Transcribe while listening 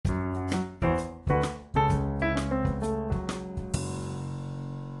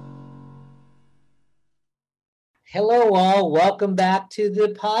Hello, all. Welcome back to the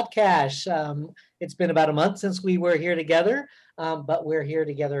podcast. It's been about a month since we were here together, but we're here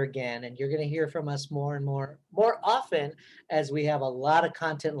together again, and you're going to hear from us more and more often as we have a lot of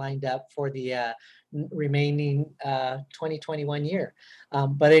content lined up for the remaining 2021 year.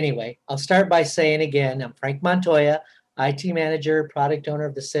 But anyway, I'll start by saying again, I'm Frank Montoya, IT manager, product owner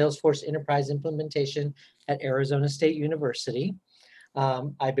of the Salesforce Enterprise implementation at Arizona State University.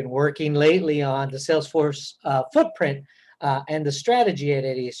 I've been working lately on the Salesforce footprint and the strategy at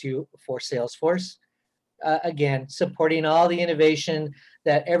ASU for Salesforce. Again, supporting all the innovation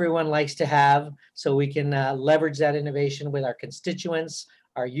that everyone likes to have so we can leverage that innovation with our constituents,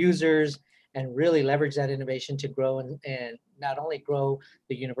 our users, and really leverage that innovation to grow and not only grow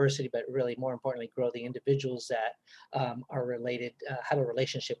the university, but really more importantly, grow the individuals that are related, have a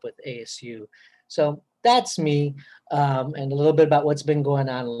relationship with ASU. So that's me and a little bit about what's been going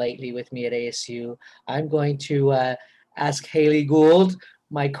on lately with me at ASU. I'm going to ask Haley Gould,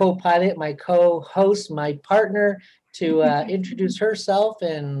 my co-pilot, my co-host, my partner, to introduce herself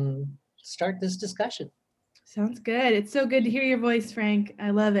and start this discussion. Sounds good. It's so good to hear your voice, Frank. I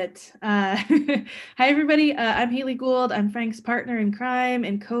love it. Hi, everybody. I'm Haley Gould. I'm Frank's partner in crime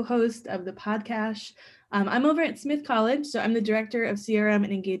and co-host of the podcast. I'm over at Smith College, so I'm the director of CRM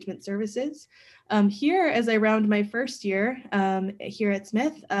and engagement services. Here, as I round my first year here at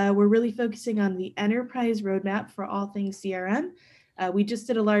Smith, we're really focusing on the enterprise roadmap for all things CRM. We just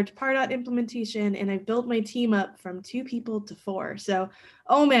did a large Pardot implementation, and I've built my team up from 2 people to 4. So,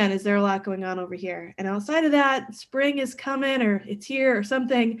 oh man, is there a lot going on over here. And outside of that, spring is coming, or it's here or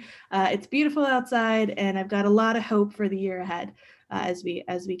something. It's beautiful outside, and I've got a lot of hope for the year ahead as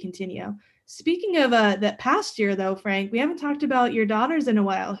we continue. Speaking of that past year, though, Frank, we haven't talked about your daughters in a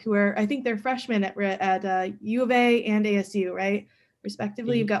while, who are, I think they're freshmen at U of A and ASU, right?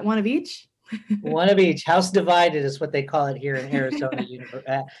 Respectively, you've got one of each. One of each. House divided is what they call it here in Arizona,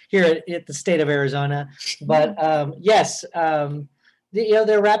 here at the state of Arizona. But yes,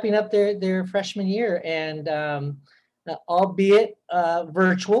 they're wrapping up their freshman year, and albeit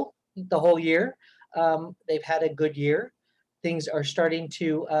virtual the whole year, they've had a good year. Things are starting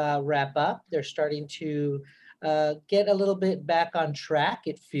to wrap up. They're starting to get a little bit back on track,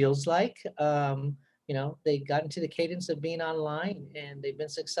 it feels like. They got into the cadence of being online, and they've been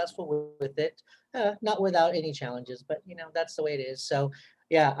successful with it, not without any challenges, but that's the way it is. So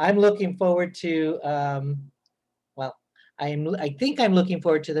yeah, I'm looking forward to well, I think I'm looking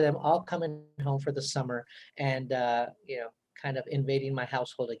forward to them all coming home for the summer and kind of invading my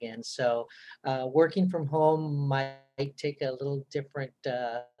household again. So working from home might take a little different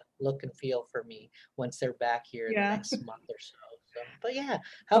look and feel for me once they're back here in the next month or so. But yeah,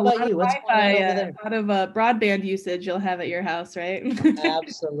 how about you? What's going on over there? A lot of broadband usage you'll have at your house, right?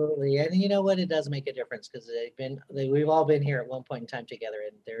 Absolutely. And you know what? It does make a difference because we've all been here at one point in time together,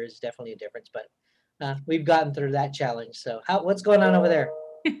 and there is definitely a difference, but we've gotten through that challenge. So what's going on over there?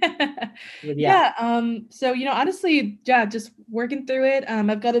 Yeah. So, honestly, yeah, just working through it.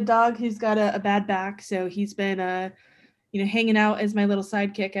 I've got a dog who's got a bad back. So he's been, hanging out as my little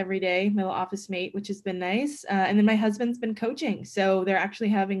sidekick every day, my little office mate, which has been nice. And then my husband's been coaching. So they're actually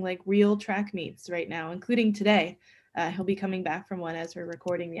having like real track meets right now, including today. He'll be coming back from one as we're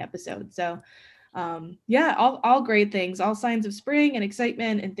recording the episode. So yeah, all great things, all signs of spring and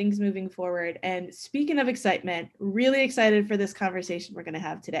excitement and things moving forward. And speaking of excitement, really excited for this conversation we're going to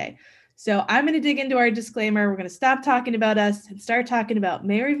have today. So I'm going to dig into our disclaimer. We're going to stop talking about us and start talking about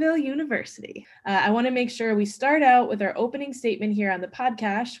Maryville University. I want to make sure we start out with our opening statement here on the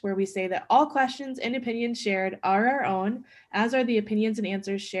podcast, where we say that all questions and opinions shared are our own, as are the opinions and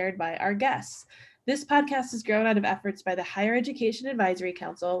answers shared by our guests. This podcast is grown out of efforts by the Higher Education Advisory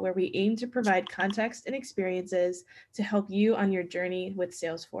Council, where we aim to provide context and experiences to help you on your journey with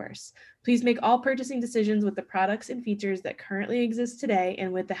Salesforce. Please make all purchasing decisions with the products and features that currently exist today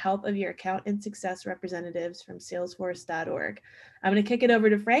and with the help of your account and success representatives from salesforce.org. I'm going to kick it over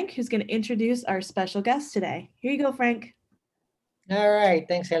to Frank, who's going to introduce our special guest today. Here you go, Frank. All right.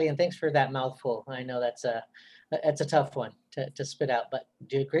 Thanks, Haley, and thanks for that mouthful. I know that's a tough one to spit out, but you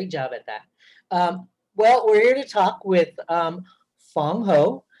do a great job at that. Well, we're here to talk with Feng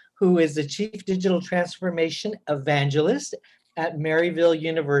Hou, who is the Chief Digital Transformation Evangelist at Maryville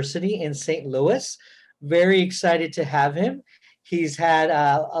University in St. Louis. Very excited to have him. He's had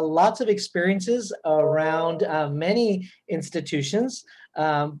lots of experiences around many institutions,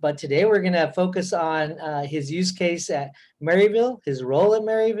 but today we're going to focus on his use case at Maryville, his role at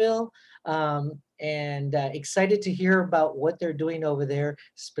Maryville, and excited to hear about what they're doing over there,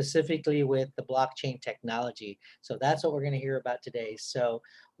 specifically with the blockchain technology. So that's what we're going to hear about today. So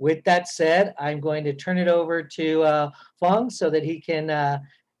with that said, I'm going to turn it over to Feng so that he can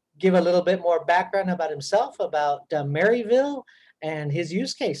give a little bit more background about himself, about Maryville and his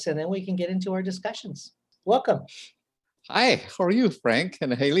use case, and then we can get into our discussions. Welcome. Hi, how are you, Frank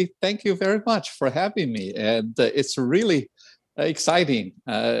and Haley? Thank you very much for having me. And it's really exciting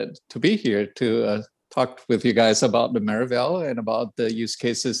to be here to talk with you guys about the Maryville and about the use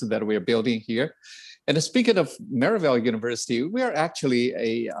cases that we're building here. And speaking of Maryville University, we are actually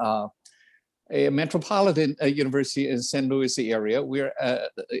a metropolitan university in St. Louis area. We're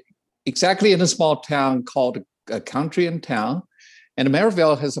exactly in a small town called Country and Town. And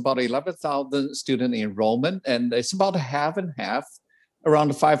Maryville has about 11,000 student enrollment, and it's about half and half,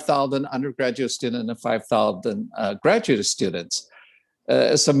 around 5,000 undergraduate students and 5,000 graduate students.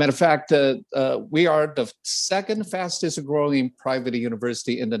 As a matter of fact, we are the second fastest growing private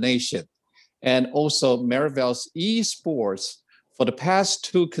university in the nation. And also Maryville's esports for the past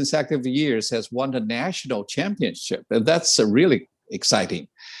 2 consecutive years has won the national championship. And that's really exciting.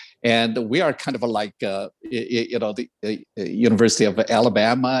 And we are kind of like, the University of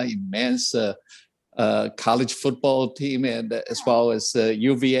Alabama in men's college football team, and as well as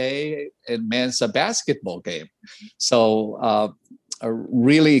UVA and men's basketball game. So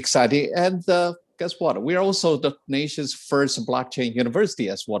really exciting. And guess what? We're also the nation's first blockchain university,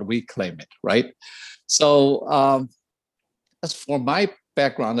 as what we claim it, right? So as for my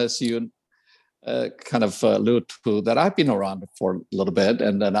background, as you kind of allude to, that I've been around for a little bit,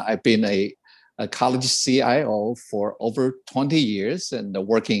 and then I've been a college CIO for over 20 years and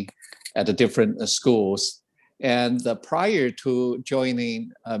working at the different schools. And prior to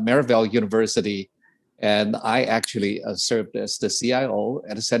joining Maryville University, and I actually served as the CIO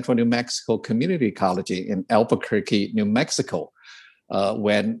at Central New Mexico Community College in Albuquerque, New Mexico,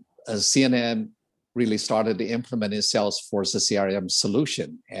 when CNN really started to implement its Salesforce CRM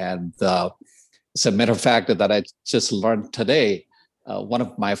solution. And as a matter of fact, that I just learned today, one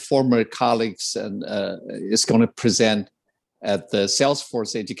of my former colleagues is going to present at the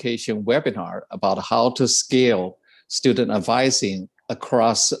Salesforce Education webinar about how to scale student advising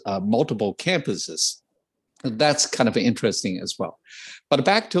across multiple campuses. And that's kind of interesting as well. But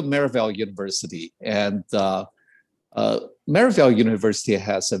back to Maryville University, and Maryville University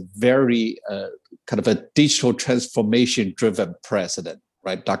has a very kind of a digital transformation-driven president,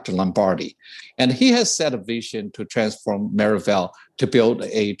 right, Dr. Lombardi. And he has set a vision to transform Maryville to build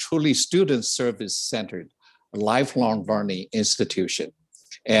a truly student service-centered, lifelong learning institution.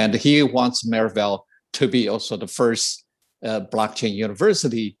 And he wants Maryville to be also the first blockchain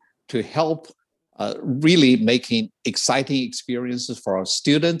university to help really making exciting experiences for our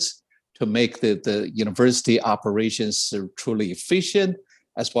students, to make the university operations truly efficient,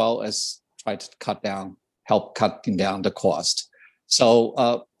 as well as try to help cutting down the cost.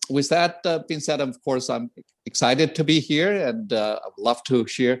 So with that being said, of course, I'm excited to be here, and I would love to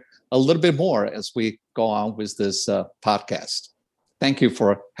share a little bit more as we go on with this podcast. Thank you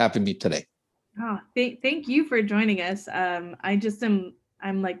for having me today. Oh, thank you for joining us.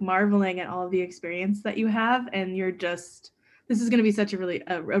 I'm like marveling at all of the experience that you have, and this is going to be such a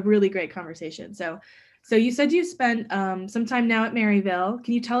really great conversation. So you said you spent some time now at Maryville.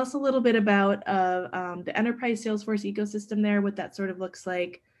 Can you tell us a little bit about the enterprise Salesforce ecosystem there, what that sort of looks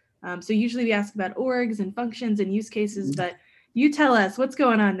like? So usually we ask about orgs and functions and use cases, but you tell us what's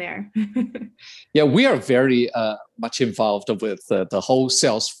going on there. Yeah, we are very much involved with the whole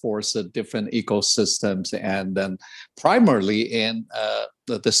Salesforce, different ecosystems, and then primarily in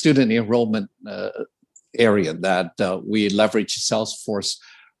the student enrollment area that we leverage Salesforce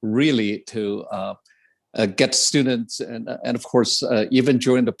really to get students, and of course, even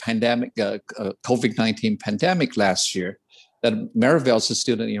during the pandemic, COVID-19 pandemic last year, that Maryville's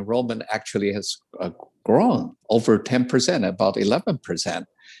student enrollment actually has grown over 10%, about 11%.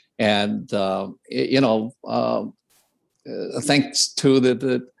 And, thanks to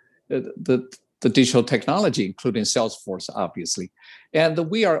the digital technology, including Salesforce, obviously. And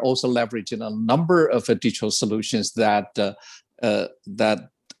we are also leveraging a number of digital solutions that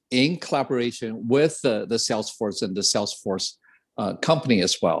in collaboration with the Salesforce and the Salesforce company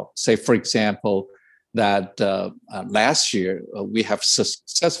as well. Say, for example, that last year we have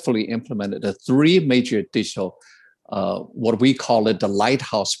successfully implemented 3 major digital, what we call it, the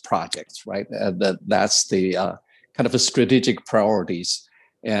lighthouse projects, right? That's the kind of a strategic priorities.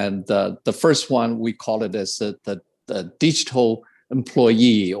 And the first one, we call it as the digital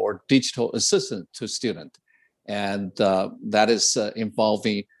employee or digital assistant to student. And that is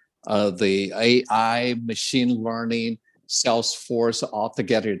involving the AI, machine learning, Salesforce all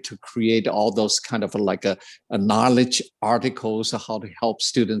together to create all those kind of like a knowledge articles, how to help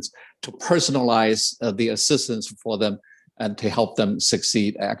students to personalize the assistance for them and to help them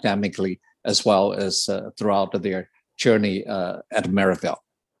succeed academically as well as throughout their journey at Maryville.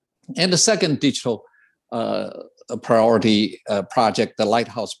 And the second digital priority project, the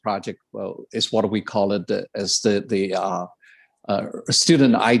Lighthouse Project, is what we call it as the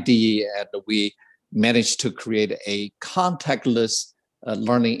student ID, and we managed to create a contactless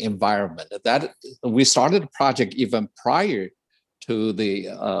learning environment. That we started the project even prior to the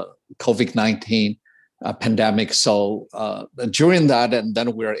COVID-19 pandemic. So during that, and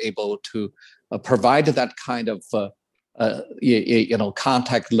then we were able to provide that kind of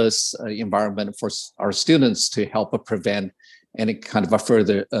contactless environment for our students to help prevent any kind of a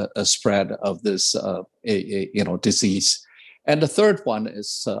further spread of this disease. And the third one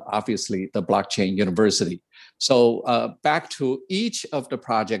is obviously the blockchain university. So back to each of the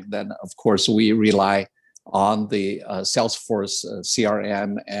project, then of course we rely on the Salesforce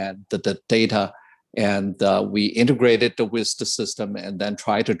CRM and the data, and we integrated with the system and then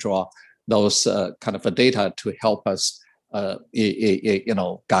try to draw those kind of a data to help us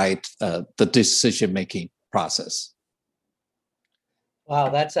guide the decision-making process. Wow,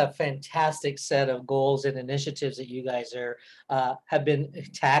 that's a fantastic set of goals and initiatives that you guys have been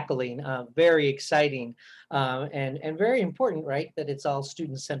tackling. Very exciting and very important, right? That it's all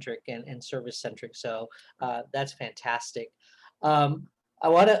student-centric and service-centric. So that's fantastic. I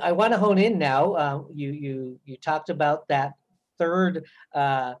want to hone in now. You talked about that third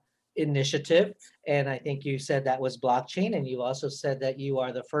initiative, and I think you said that was blockchain, and you also said that you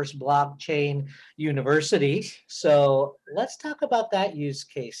are the first blockchain university. So let's talk about that use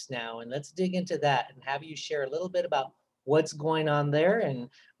case now, and let's dig into that and have you share a little bit about what's going on there, and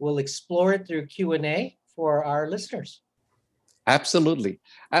we'll explore it through Q&A for our listeners. Absolutely.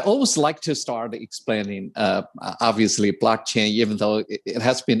 I always like to start explaining, obviously, blockchain, even though it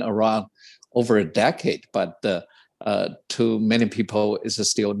has been around over a decade, but to many people is a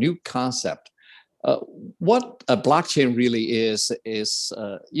still new concept. What a blockchain really is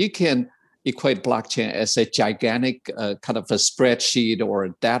you can equate blockchain as a gigantic kind of a spreadsheet or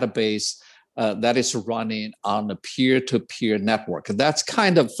a database that is running on a peer-to-peer network. That's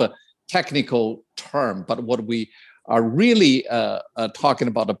kind of a technical term, but what we are really talking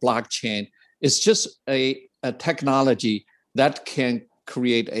about a blockchain is just a technology that can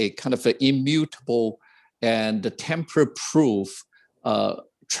create a kind of an immutable and tamper-proof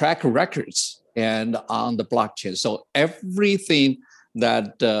track records and on the blockchain. So everything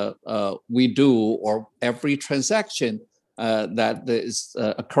that we do, or every transaction that is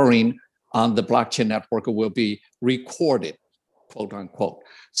occurring on the blockchain network, will be recorded, quote unquote.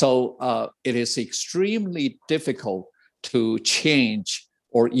 So it is extremely difficult to change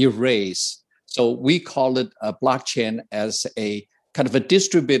or erase. So we call it a blockchain as a kind of a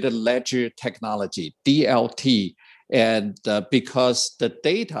distributed ledger technology, DLT. And because the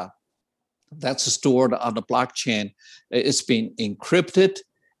data that's stored on the blockchain is being encrypted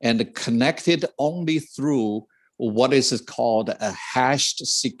and connected only through what is called a hashed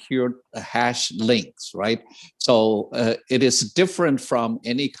secured hash links, right? So it is different from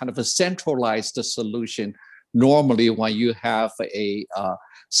any kind of a centralized solution. Normally, when you have a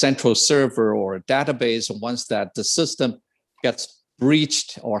central server or a database, once that the system gets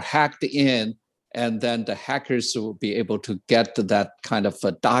breached or hacked in, and then the hackers will be able to get that kind of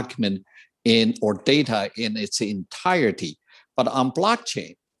a document in or data in its entirety. But on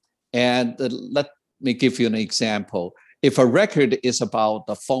blockchain, and let me give you an example. If a record is about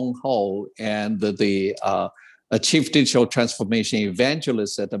the Feng Hou and the Chief Digital Transformation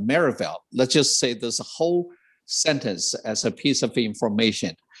Evangelist at the Maryville, let's just say this whole sentence as a piece of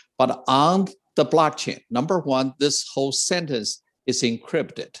information. But on the blockchain, number one, this whole sentence is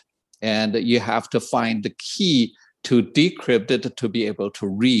encrypted, and you have to find the key to decrypt it to be able to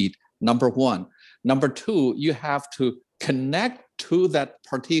read, number one. Number two, you have to connect to that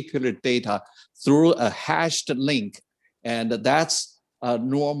particular data through a hashed link, and that's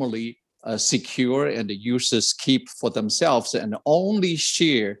normally secure, and the users keep for themselves and only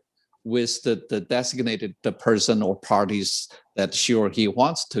share with the designated the person or parties that she or he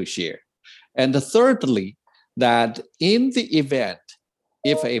wants to share. And thirdly, that in the event,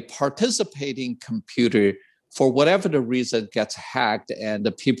 if a participating computer, for whatever the reason, gets hacked and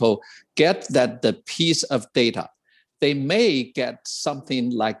the people get the piece of data, they may get something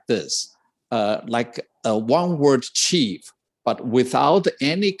like this, like a one-word chief, but without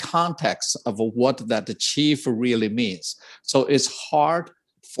any context of what that chief really means. So it's hard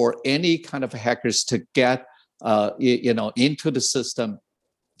for any kind of hackers to get into the system,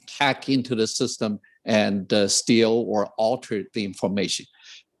 hack into the system, and steal or alter the information.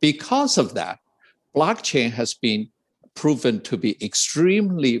 Because of that, blockchain has been proven to be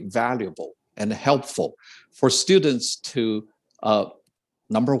extremely valuable and helpful for students to,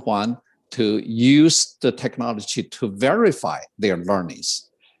 number one, to use the technology to verify their learnings.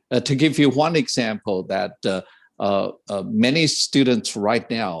 To give you one example, that many students right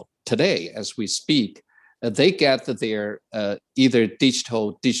now, today, as we speak, they get their either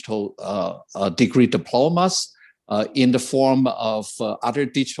digital degree diplomas in the form of other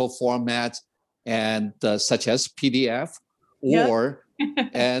digital formats, and such as PDF or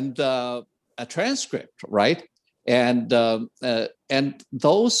and a transcript, right? And those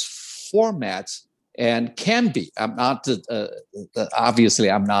formats and can be. I'm not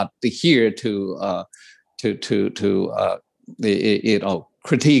obviously I'm not here to critiquing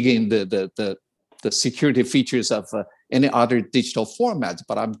the security features of any other digital formats,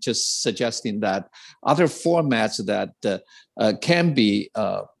 but I'm just suggesting that other formats that can be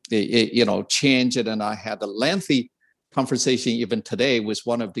changed. And I had a lengthy conversation even today with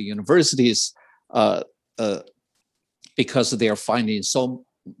one of the universities because they are finding so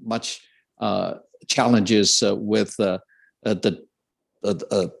much challenges with the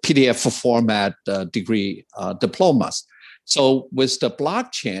PDF format degree diplomas. So with the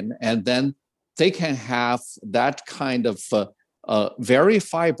blockchain, and then they can have that kind of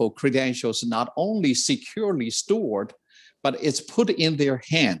verifiable credentials not only securely stored, but it's put in their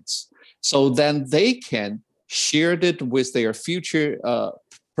hands. So then they can share it with their future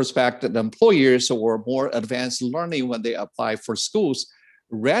prospective employers or more advanced learning when they apply for schools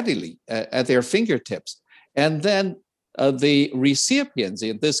readily at their fingertips. And then the recipients,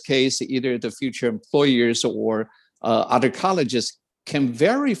 in this case, either the future employers or other colleges, can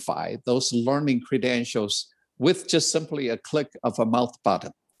verify those learning credentials with just simply a click of a mouse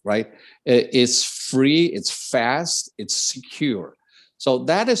button, right? It's free, it's fast, it's secure. So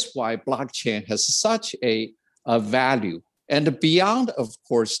that is why blockchain has such a value. And beyond, of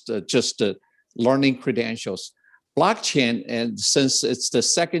course, just the learning credentials, blockchain, and since it's the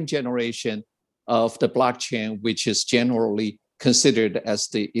second generation of the blockchain, which is generally considered as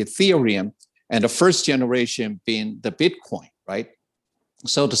the Ethereum, and the first generation being the Bitcoin, right?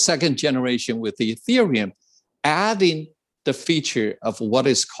 So the second generation with the Ethereum, adding the feature of what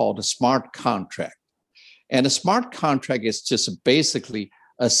is called a smart contract. And a smart contract is just basically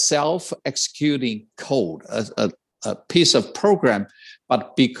a self-executing code, a piece of program,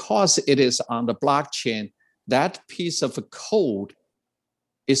 but because it is on the blockchain, that piece of code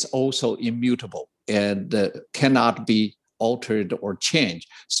is also immutable and cannot be altered or changed.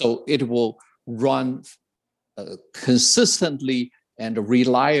 So it will run consistently and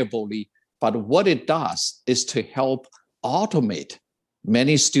reliably, but what it does is to help automate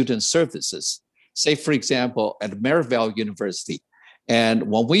many student services. Say, for example, at Maryville University, and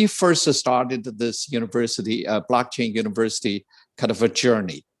when we first started this university, blockchain university, kind of a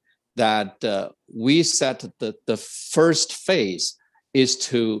journey, that we set the first phase is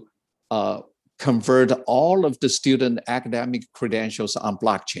to convert all of the student academic credentials on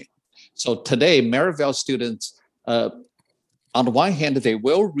blockchain. So today, Maryville students, on the one hand, they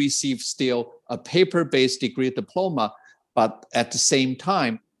will receive still a paper-based degree diploma, but at the same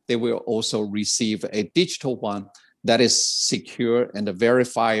time, they will also receive a digital one that is secure and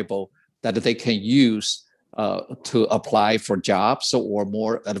verifiable that they can use to apply for jobs or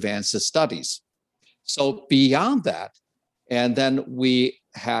more advanced studies. So beyond that, and then we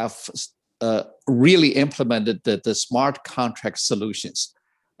have really implemented the smart contract solutions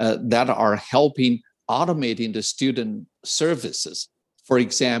that are helping automating the student services. For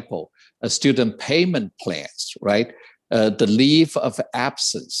example, student payment plans, right? The leave of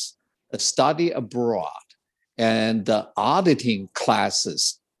absence, study abroad, and auditing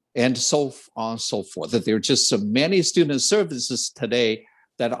classes, and so on and so forth. That there are just so many student services today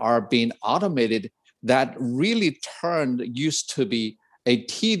that are being automated that really used to be a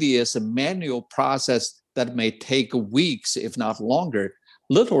tedious manual process that may take weeks, if not longer,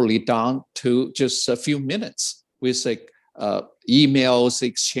 literally down to just a few minutes with emails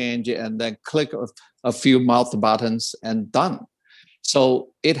exchange and then click a few mouse buttons and done. So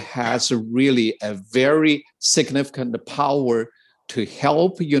it has really a very significant power to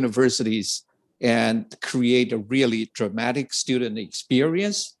help universities and create a really dramatic student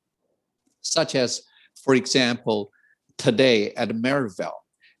experience, such as, for example, today at Maryville,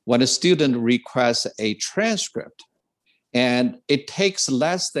 when a student requests a transcript, and it takes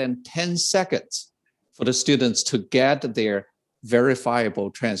less than 10 seconds for the students to get their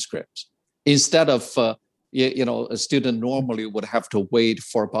verifiable transcripts. Instead of, a student normally would have to wait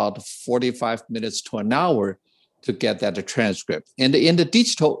for about 45 minutes to an hour to get that transcript. And in the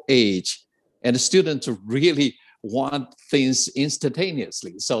digital age, and the students really want things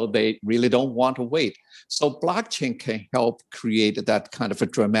instantaneously, so they really don't want to wait. So blockchain can help create that kind of a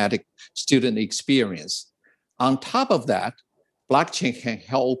dramatic student experience. On top of that, blockchain can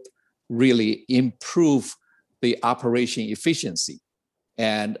help really improve the operation efficiency.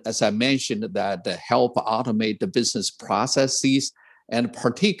 And as I mentioned, that help automate the business processes, and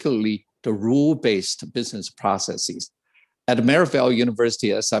particularly the rule-based business processes. At Maryville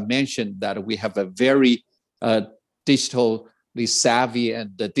University, as I mentioned, that we have a very digitally savvy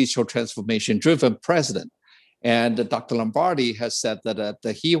and digital transformation-driven president. And Dr. Lombardi has said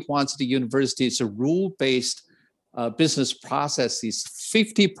that he wants the university's rule-based business processes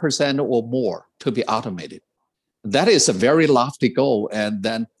 50% or more to be automated. That is a very lofty goal, and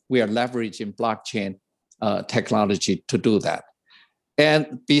then we are leveraging blockchain technology to do that.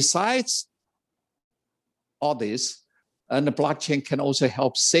 And besides all this, and the blockchain can also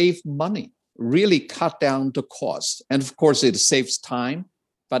help save money, really cut down the cost. And of course, it saves time,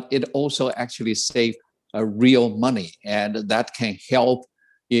 but it also actually saves real money. And that can help,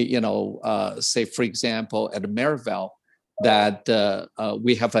 say, for example, at Maryville, that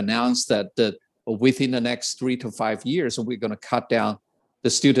we have announced that within the next 3 to 5 years, we're going to cut down the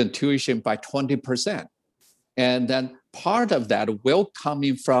student tuition by 20%. And then part of that will come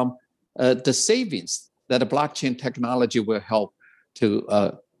in from the savings that the blockchain technology will help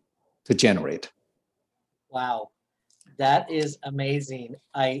to generate. Wow, that is amazing.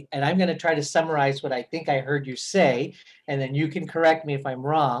 I'm going to try to summarize what I think I heard you say, and then you can correct me if I'm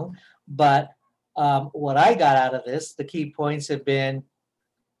wrong. But what I got out of this, the key points have been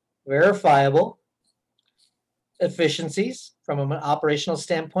verifiable, efficiencies from an operational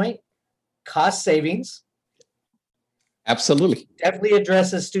standpoint, cost savings. Absolutely. Definitely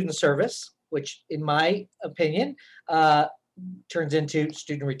addresses student service, which in my opinion turns into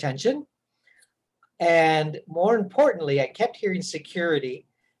student retention. And more importantly, I kept hearing security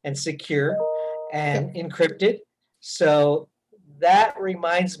and secure and encrypted. So that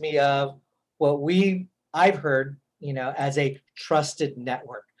reminds me of what I've heard, as a trusted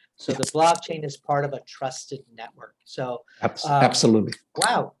network. So the blockchain is part of a trusted network. So absolutely.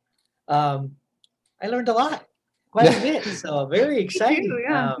 Wow. I learned a lot, quite a bit. So very exciting.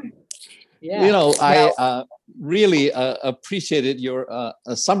 I really appreciated your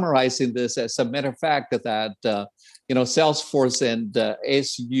summarizing this. As a matter of fact, that Salesforce and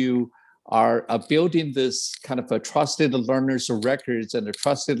ASU are building this kind of a trusted learners records and a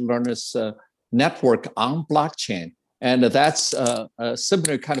trusted learners network on blockchain. And that's a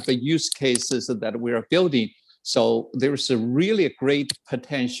similar kind of a use cases that we are building. So there's a really great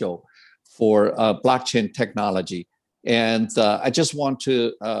potential for blockchain technology. And I just want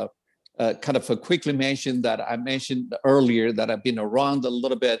to kind of quickly mention that I mentioned earlier that I've been around a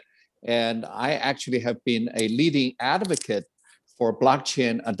little bit, and I actually have been a leading advocate for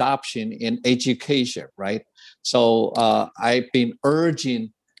blockchain adoption in education, right? So I've been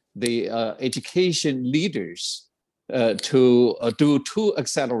urging the education leaders to do 2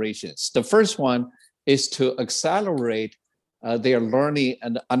 accelerations. The first one is to accelerate their learning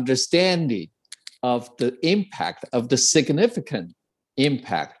and understanding of the impact, of the significant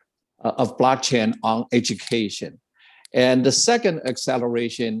impact of blockchain on education. And the second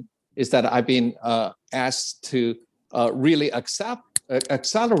acceleration is that I've been asked to really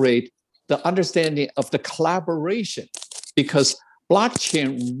accelerate the understanding of the collaboration, because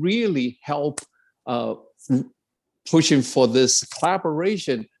blockchain really help pushing for this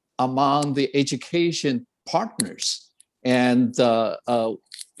collaboration among the education partners. And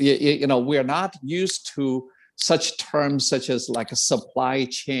we are not used to such terms such as like a supply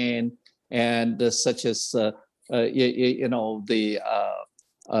chain and such as the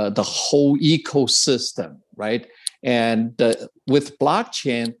whole ecosystem, right? And with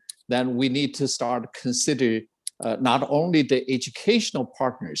blockchain, then we need to start consider not only the educational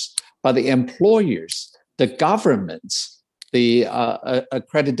partners, but the employers, the governments, the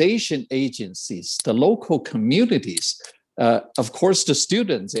accreditation agencies, the local communities, of course, the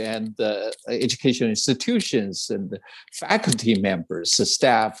students and the education institutions and the faculty members, the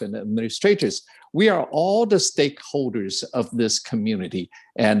staff and administrators. We are all the stakeholders of this community,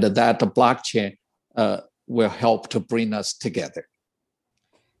 and that the blockchain will help to bring us together.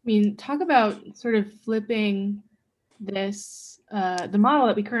 I mean, talk about sort of flipping this, the model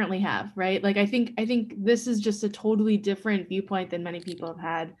that we currently have, right? Like, I think this is just a totally different viewpoint than many people have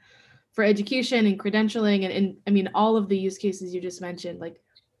had for education and credentialing and I mean, all of the use cases you just mentioned, like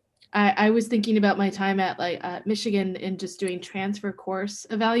I was thinking about my time at Michigan and just doing transfer course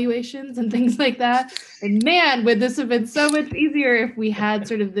evaluations and things like that. And man, would this have been so much easier if we had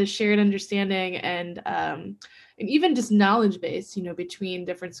sort of this shared understanding and even just knowledge base, you know, between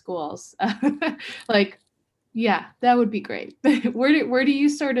different schools. Like, yeah, that would be great. Where do you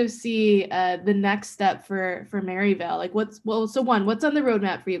sort of see the next step for Maryville? Like, what's what's on the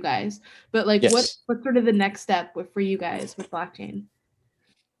roadmap for you guys? But like, Yes. what's sort of the next step for you guys with blockchain?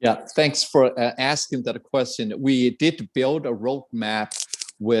 Yeah, thanks for asking that question. We did build a roadmap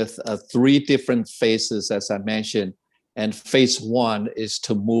with 3 different phases, as I mentioned. And phase 1 is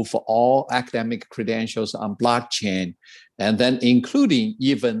to move all academic credentials on blockchain, and then including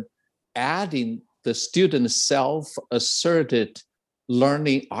even adding the student self-asserted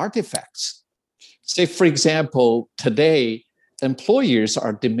learning artifacts. Say, for example, today, employers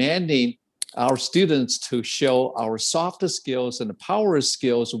are demanding our students to show our soft skills and power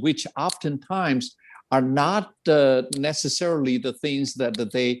skills, which oftentimes are not necessarily the things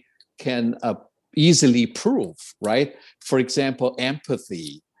that they can easily prove, right? For example,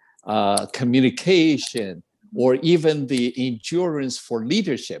 empathy, communication, or even the endurance for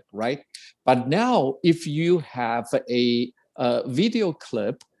leadership, right? But now, if you have a video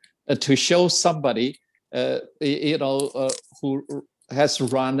clip to show somebody, who has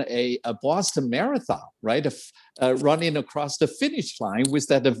run a Boston Marathon, right? Running across the finish line with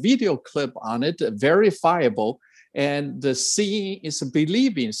that video clip on it, verifiable, and the seeing is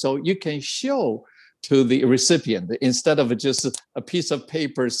believing. So you can show to the recipient instead of just a piece of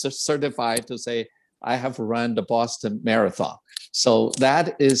paper certified to say, I have run the Boston Marathon. So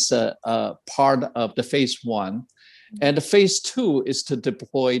that is a part of the phase 1. And phase 2 is to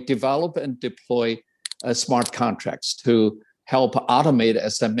develop and deploy smart contracts to help automate,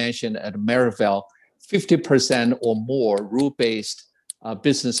 as I mentioned at Maryville, 50% or more rule-based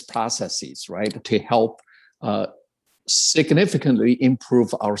business processes, right, to help significantly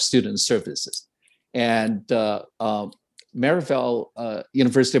improve our student services. And Maryville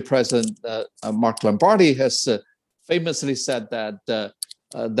University President Mark Lombardi has famously said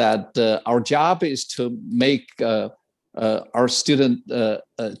that our job is to make our student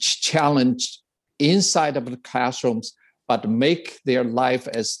challenge inside of the classrooms, but make their life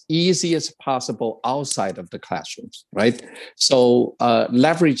as easy as possible outside of the classrooms, right? So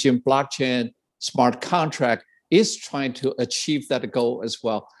leveraging blockchain smart contract is trying to achieve that goal as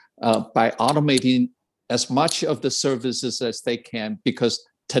well by automating as much of the services as they can, because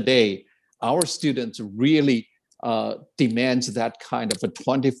today our students really demands that kind of a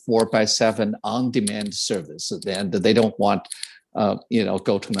 24/7 on-demand service, and they don't want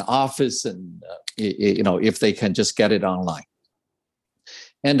go to an office and if they can just get it online.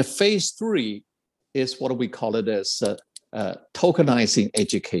 And phase 3 is what we call it as tokenizing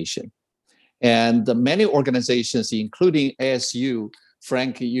education. And many organizations, including ASU,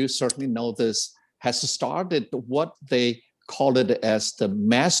 Frank, you certainly know this, has started what they call it as the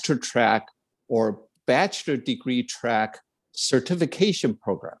master track or bachelor degree track certification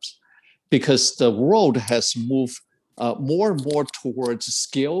programs, because the world has moved more and more towards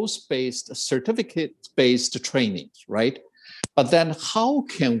skills-based, certificate-based trainings, right? But then how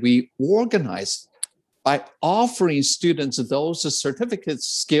can we organize by offering students those certificates,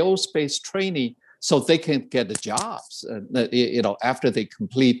 skills-based training, so they can get jobs, after they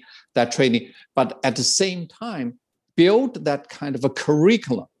complete that training, but at the same time, build that kind of a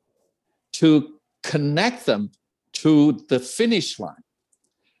curriculum to connect them to the finish line.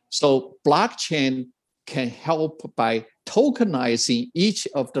 So blockchain can help by tokenizing each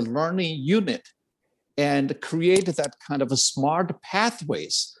of the learning unit and create that kind of a smart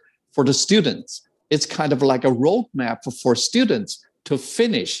pathways for the students. It's kind of like a roadmap for students to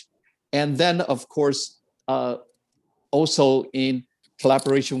finish. And then, of course, also in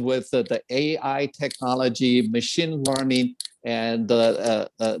collaboration with the AI technology, machine learning, and the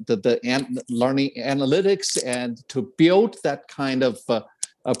learning analytics, and to build that kind of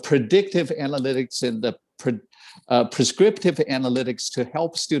predictive analytics and the prescriptive analytics to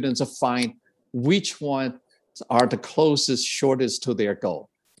help students find which ones are the closest, shortest to their goal.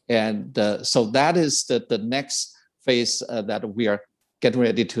 And so that is the next phase that we are getting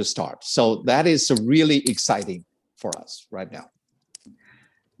ready to start. So that is really exciting for us right now.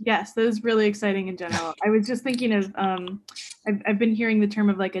 Yes, that is really exciting in general. I was just thinking of, I've been hearing the term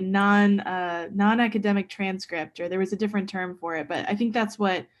of like a non-academic transcript, or there was a different term for it, but I think that's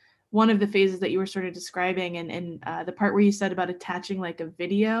what one of the phases that you were sort of describing, and the part where you said about attaching like a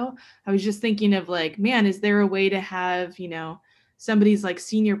video. I was just thinking of like, man, is there a way to have, somebody's like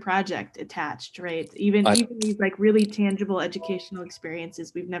senior project attached, right? Even these like really tangible educational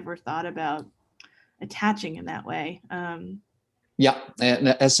experiences we've never thought about attaching in that way. Yeah, and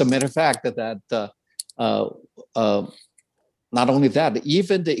as a matter of fact, not only that,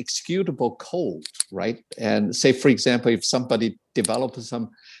 even the executable code, right? And say, for example, if somebody develops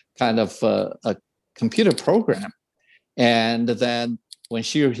some kind of a computer program, and then when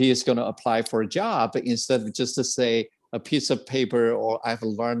she or he is going to apply for a job, instead of just to say a piece of paper, or I have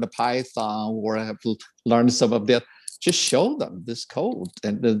learned Python, or I have learned some of that, just show them this code,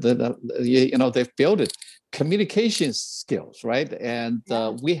 and they've built it. Communication skills, right? And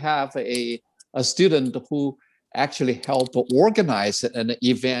we have a student who actually helped organize an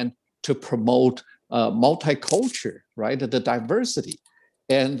event to promote multicultural, right? The diversity.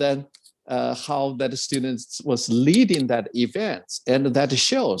 And then how that student was leading that event, and that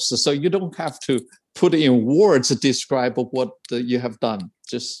shows. So you don't have to put in words to describe what you have done.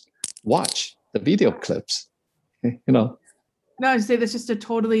 Just watch the video clips, No, I'd say that's just a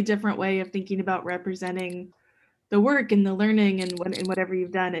totally different way of thinking about representing the work and the learning and whatever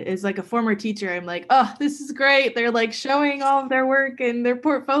you've done. It is like a former teacher. I'm like, oh, this is great. They're like showing all of their work and their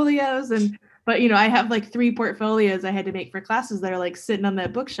portfolios. But I have like 3 portfolios I had to make for classes that are like sitting on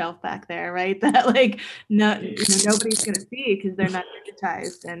that bookshelf back there, right? That like nobody's gonna see because they're not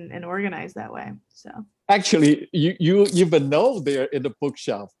digitized and organized that way. So actually, you even know they're in the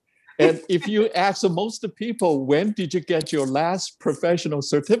bookshelf. And if you ask most of the people, when did you get your last professional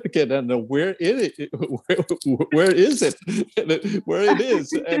certificate, and where is it? Where is it? Where it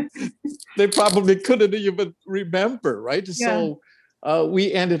is? And they probably couldn't even remember, right? Yeah. So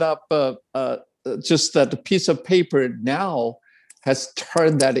we ended up just that piece of paper now has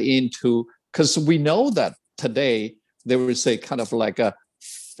turned that into, because we know that today there is a kind of like a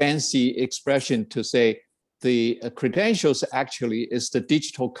fancy expression to say, the credentials actually is the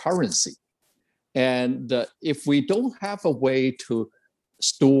digital currency. And if we don't have a way to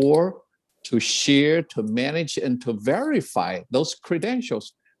store, to share, to manage, and to verify those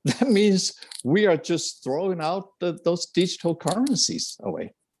credentials, that means we are just throwing out those digital currencies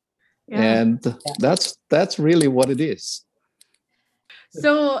away. Yeah. And that's really what it is.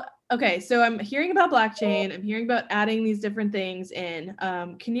 So okay, so I'm hearing about blockchain. I'm hearing about adding these different things in.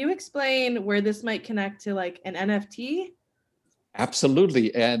 Can you explain where this might connect to like an NFT?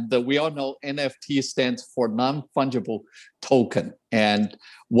 Absolutely. And we all know NFT stands for non-fungible token. And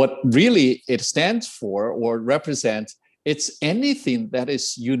what really it stands for or represents, it's anything that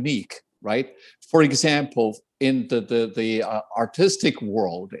is unique, right? For example, in the artistic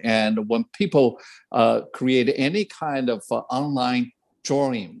world, and when people create any kind of online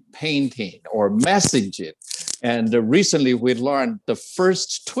drawing, painting, or messaging. And recently we learned the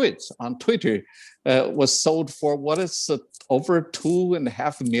first tweet on Twitter was sold for over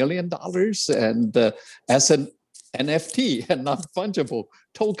 $2.5 million, and as an NFT, a non-fungible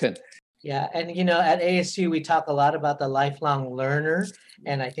token. Yeah, and at ASU we talk a lot about the lifelong learner,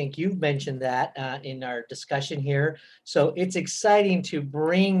 and I think you've mentioned that in our discussion here. So it's exciting to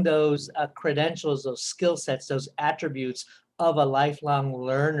bring those credentials, those skill sets, those attributes of a lifelong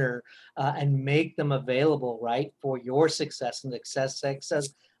learner and make them available, right, for your success and the success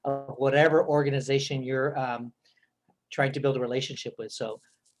of whatever organization you're trying to build a relationship with. So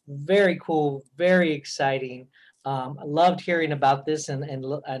very cool, very exciting. I loved hearing about this, and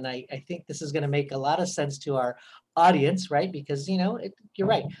I think this is going to make a lot of sense to our audience, right? Because you're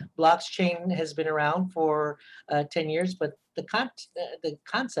right, blockchain has been around for 10 years, but the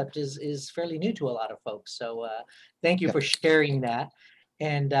concept is fairly new to a lot of folks. So thank you for sharing that.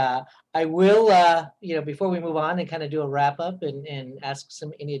 And I will, before we move on and kind of do a wrap up and ask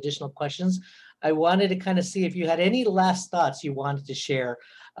any additional questions, I wanted to kind of see if you had any last thoughts you wanted to share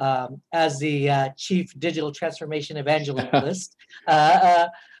as the Chief Digital Transformation Evangelist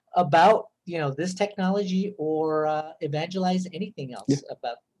about this technology, or evangelize anything else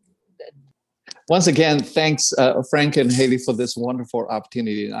about that. Once again, thanks, Frank and Haley, for this wonderful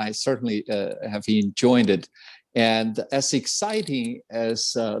opportunity. I certainly have enjoyed it. And as exciting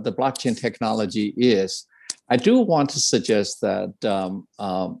as the blockchain technology is, I do want to suggest that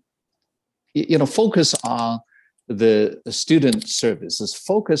focus on the student services,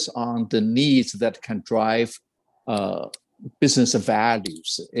 focus on the needs that can drive business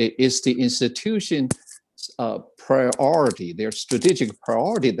values. It's the institution's priority, their strategic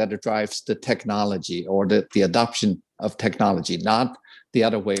priority, that drives the technology or the adoption of technology, not the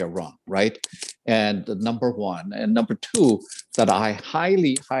other way around, right? And number one. And number two, that I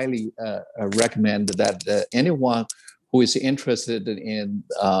highly, highly recommend that anyone who is interested in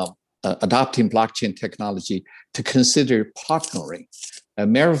adopting blockchain technology to consider partnering.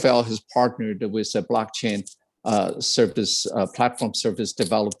 Maryville has partnered with a blockchain service platform service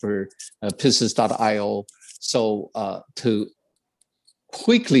developer, Pieces.io, so to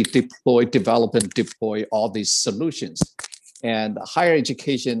quickly develop and deploy all these solutions. And higher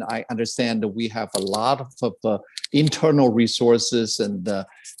education, I understand that we have a lot of internal resources, and a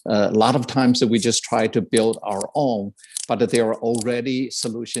lot of times that we just try to build our own, but there are already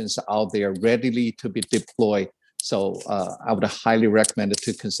solutions out there readily to be deployed. So I would highly recommend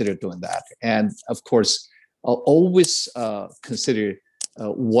to consider doing that. And of course, I'll always consider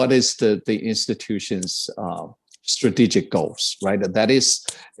what is the institution's strategic goals, right? That is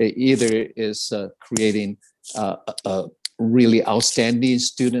either is creating really outstanding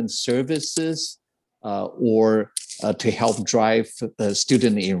student services or to help drive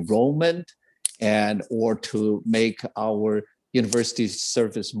student enrollment, and or to make our university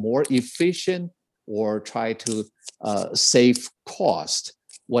service more efficient, or try to save cost.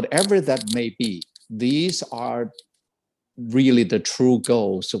 Whatever that may be, these are really the true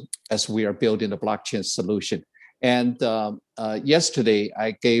goals as we are building a blockchain solution. And yesterday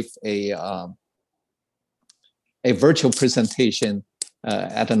I gave a virtual presentation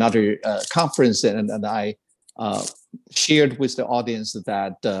at another conference, and I shared with the audience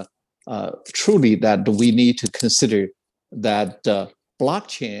that truly that we need to consider that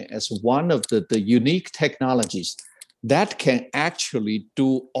blockchain as one of the unique technologies that can actually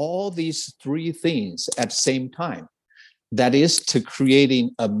do all these three things at the same time. That is to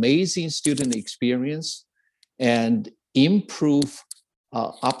creating amazing student experience and improve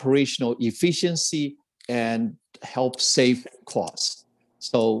operational efficiency and help save costs.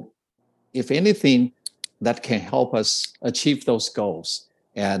 So if anything, that can help us achieve those goals,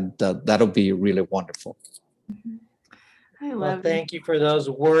 and that'll be really wonderful. I love well, thank you for those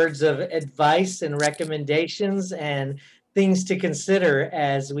words of advice and recommendations and things to consider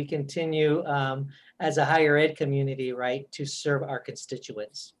as we continue as a higher ed community, right, to serve our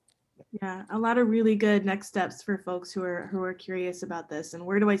constituents. Yeah, a lot of really good next steps for folks who are curious about this and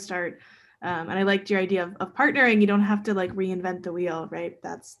where do I start. And I liked your idea of partnering. You don't have to like reinvent the wheel, right?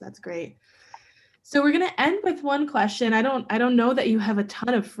 That's great. So we're gonna end with one question. I don't know that you have a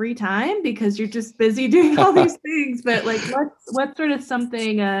ton of free time because you're just busy doing all these things. But like, what's sort of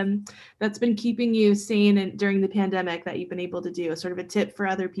something that's been keeping you sane and during the pandemic that you've been able to do? Sort of a tip for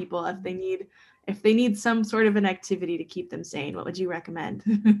other people if they need some sort of an activity to keep them sane. What would you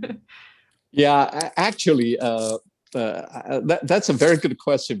recommend? Yeah, actually, that's a very good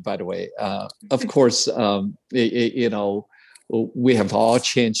question, by the way. Of course, you know, we have all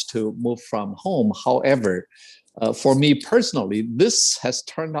changed to move from home. However, for me personally, this has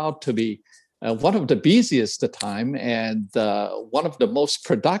turned out to be one of the busiest time and one of the most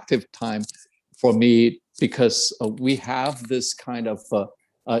productive time for me, because we have this kind of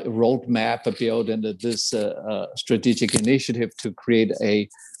roadmap built into this strategic initiative to create a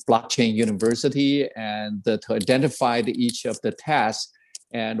blockchain university, and to identify each of the tasks,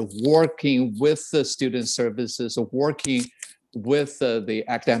 and working with the student services, working with the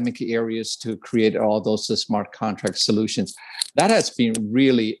academic areas to create all those smart contract solutions. That has been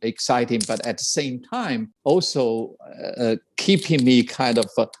really exciting, but at the same time, also keeping me kind of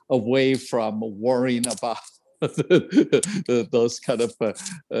away from worrying about those kind of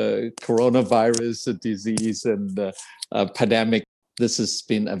coronavirus disease and pandemic. This has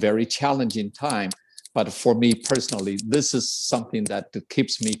been a very challenging time, but for me personally, this is something that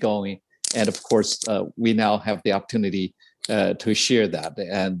keeps me going. And of course, we now have the opportunity to share that,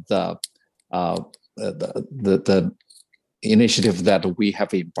 and the initiative that we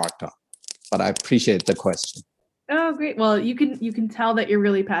have embarked on. But I appreciate the question. Oh, great. Well, you can tell that you're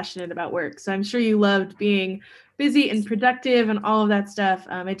really passionate about work. So I'm sure you loved being busy and productive and all of that stuff.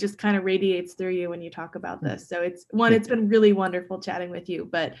 It just kind of radiates through you when you talk about this. So it's been really wonderful chatting with you,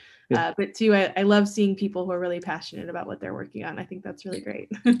 but two, I love seeing people who are really passionate about what they're working on. I think that's really great.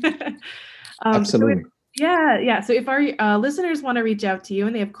 Absolutely. So if our listeners want to reach out to you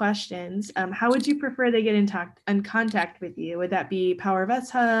and they have questions, how would you prefer they get in contact with you? Would that be Power of Us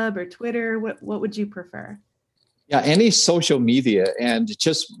Hub or Twitter? What would you prefer? Yeah, any social media, and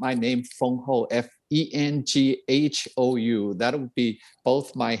just my name, Feng Hou, F-E-N-G-H-O-U. That would be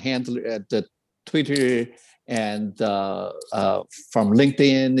both my handle at the Twitter and from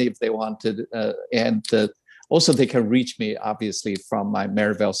LinkedIn if they wanted, and also they can reach me obviously from my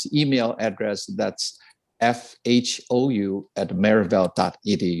Maryville's email address. That's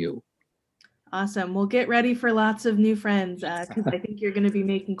FHOU@maryville.edu. Awesome. We'll get ready for lots of new friends because I think you're going to be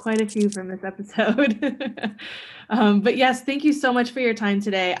making quite a few from this episode. But yes, thank you so much for your time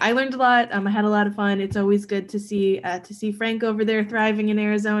today. I learned a lot. I had a lot of fun. It's always good to see Frank over there thriving in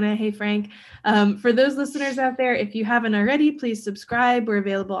Arizona. Hey, Frank. For those listeners out there, if you haven't already, please subscribe. We're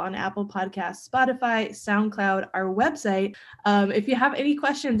available on Apple Podcasts, Spotify, SoundCloud, our website. If you have any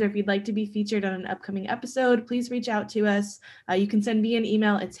questions or if you'd like to be featured on an upcoming episode, please reach out to us. You can send me an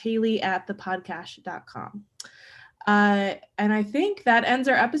email. It's haley@thepodcast.com. And I think that ends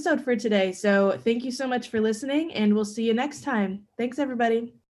our episode for today. So thank you so much for listening, and we'll see you next time. Thanks,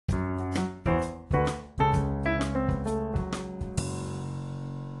 everybody.